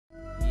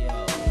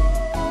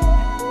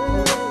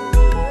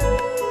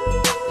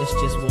It's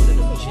just one of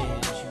them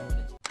jams.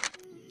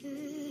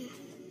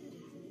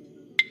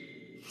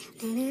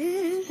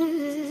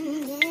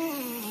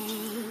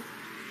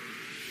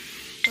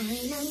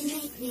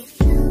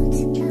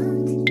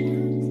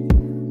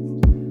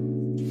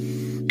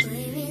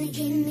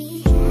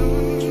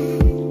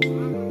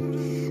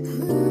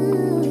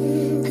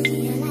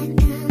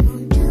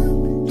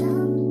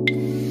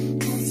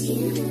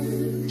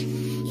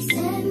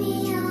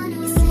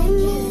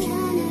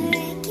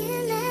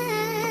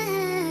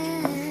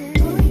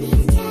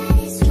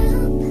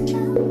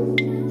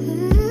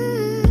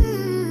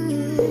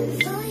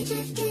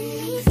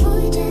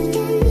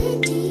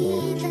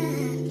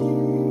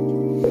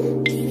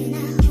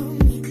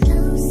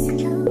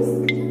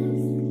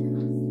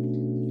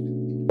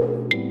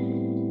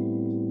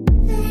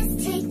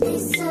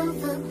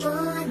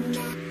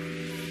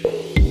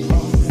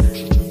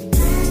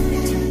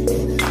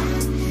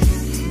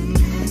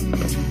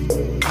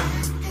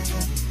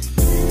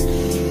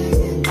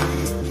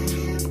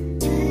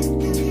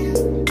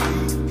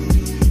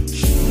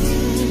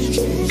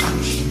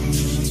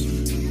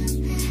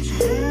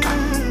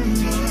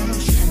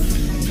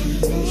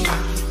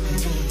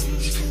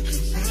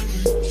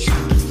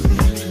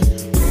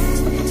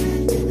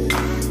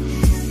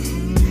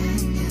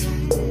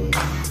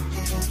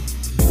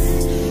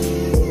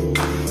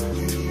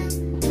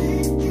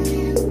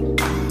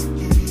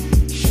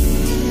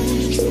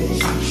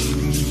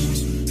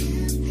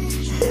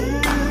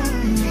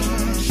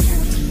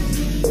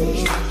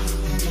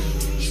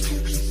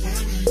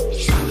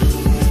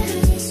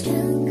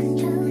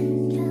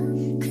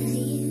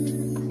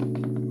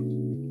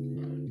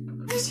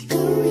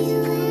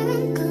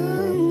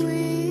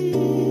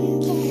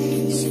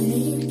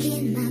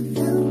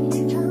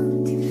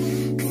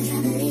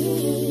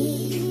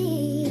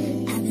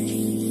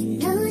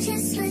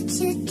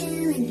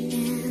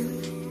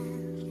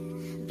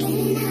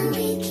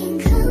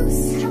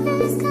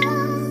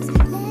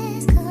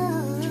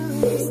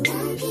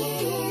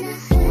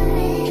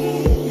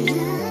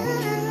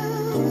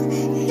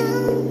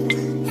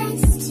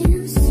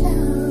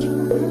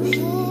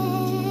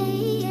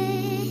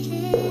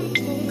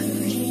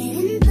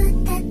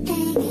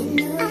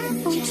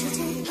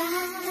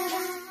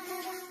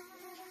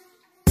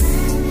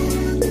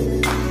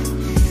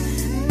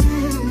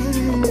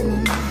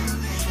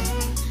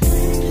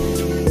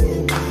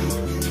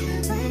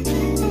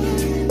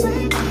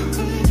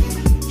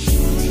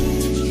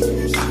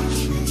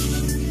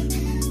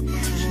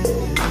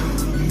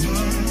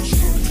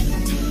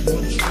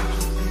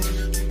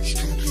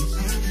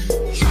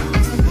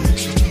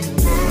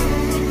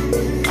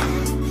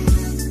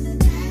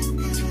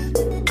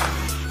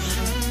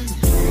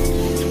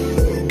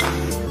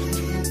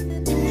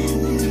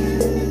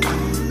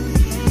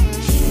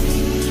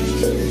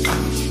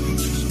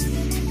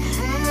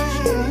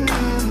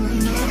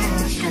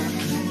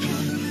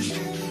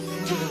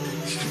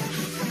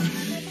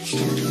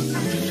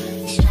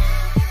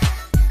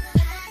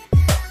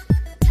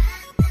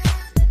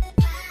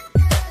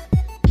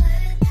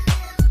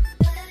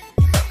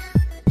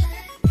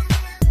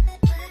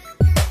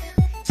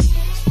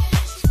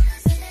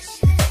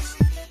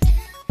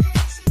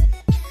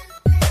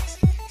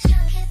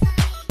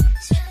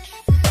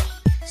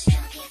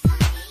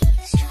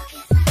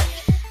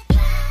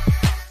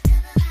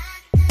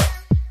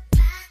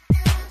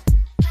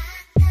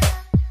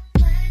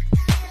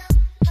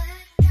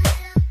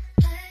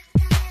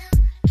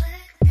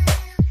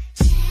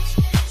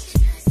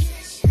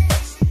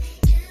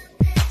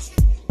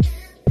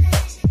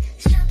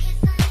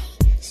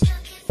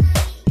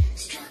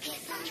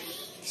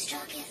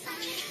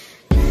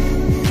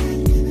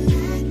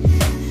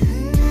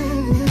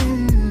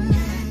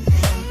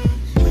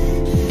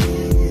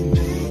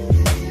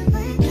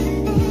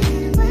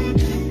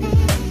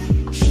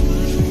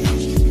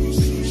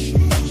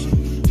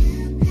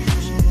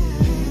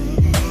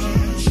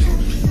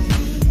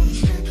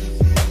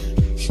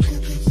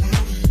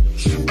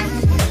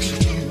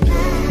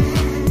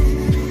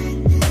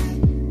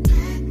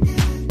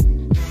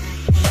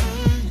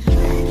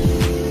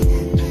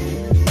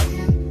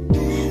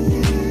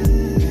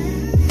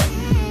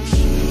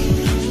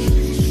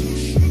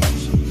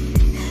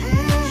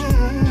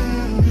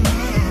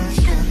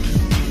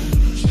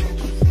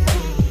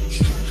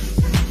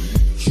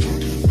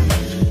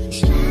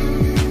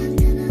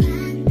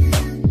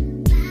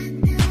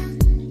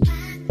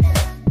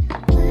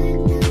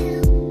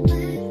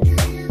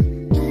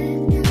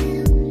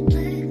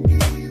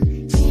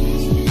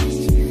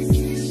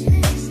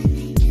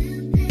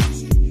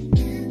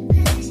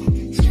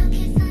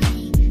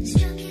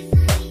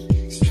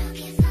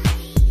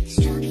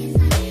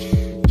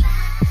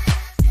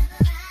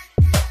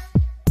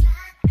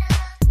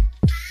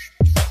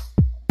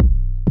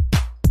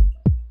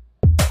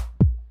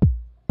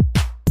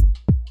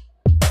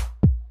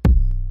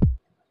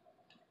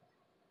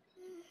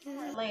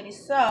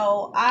 Ladies,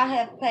 so I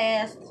have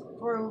passed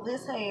through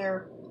this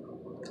hair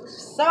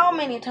so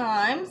many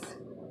times,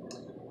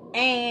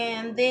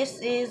 and this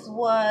is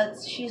what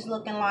she's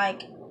looking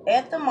like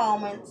at the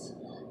moment.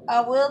 I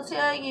will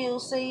tell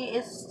you, see,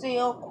 it's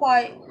still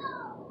quite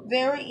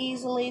very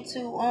easily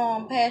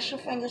to pass your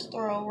fingers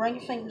through, run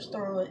your fingers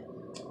through it.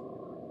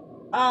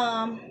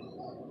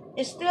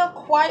 It's still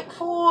quite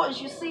full.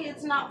 As you see,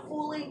 it's not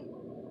fully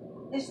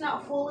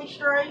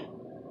straight.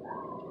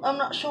 I'm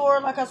not sure,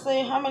 like I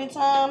said, how many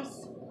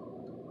times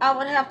I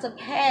would have to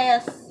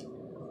pass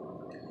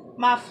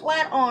my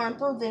flat iron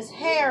through this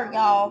hair,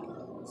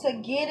 y'all, to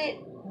get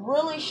it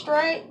really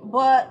straight.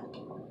 But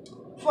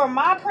for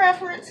my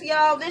preference,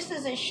 y'all, this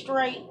is as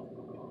straight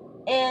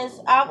as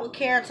I would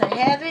care to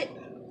have it.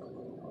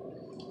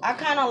 I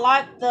kind of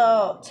like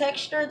the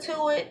texture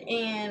to it,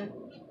 and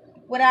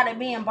without it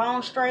being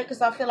bone straight,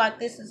 because I feel like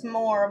this is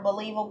more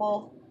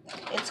believable.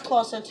 It's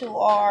closer to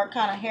our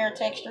kind of hair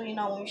texture, you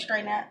know, when we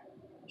straighten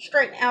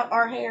out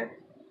our hair.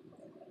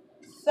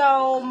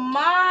 So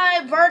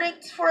my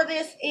verdict for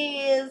this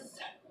is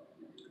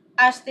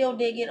I still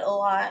dig it a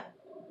lot.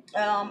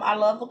 I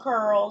love the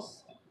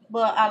curls,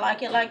 but I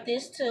like it like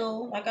this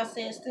too. Like I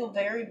said, it's still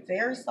very,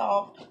 very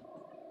soft.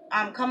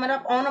 I'm coming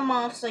up on a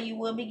month, so you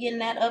will be getting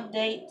that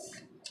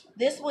updates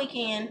this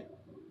weekend.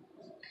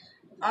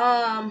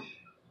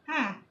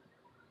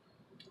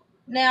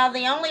 Now,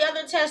 the only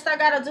other test I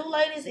gotta do,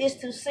 ladies, is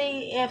to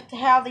see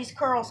how these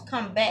curls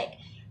come back.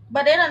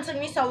 But it done took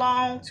me so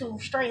long to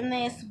straighten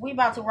this. We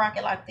about to rock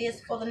it like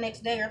this for the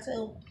next day or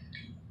two.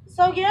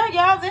 So, yeah,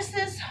 y'all, this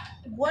is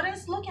what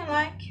it's looking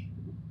like.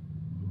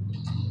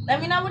 Let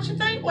me know what you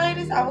think,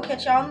 ladies. I will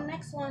catch y'all in the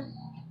next one.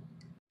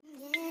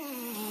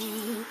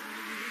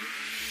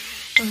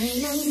 Boy,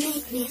 now you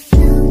make me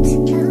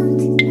float.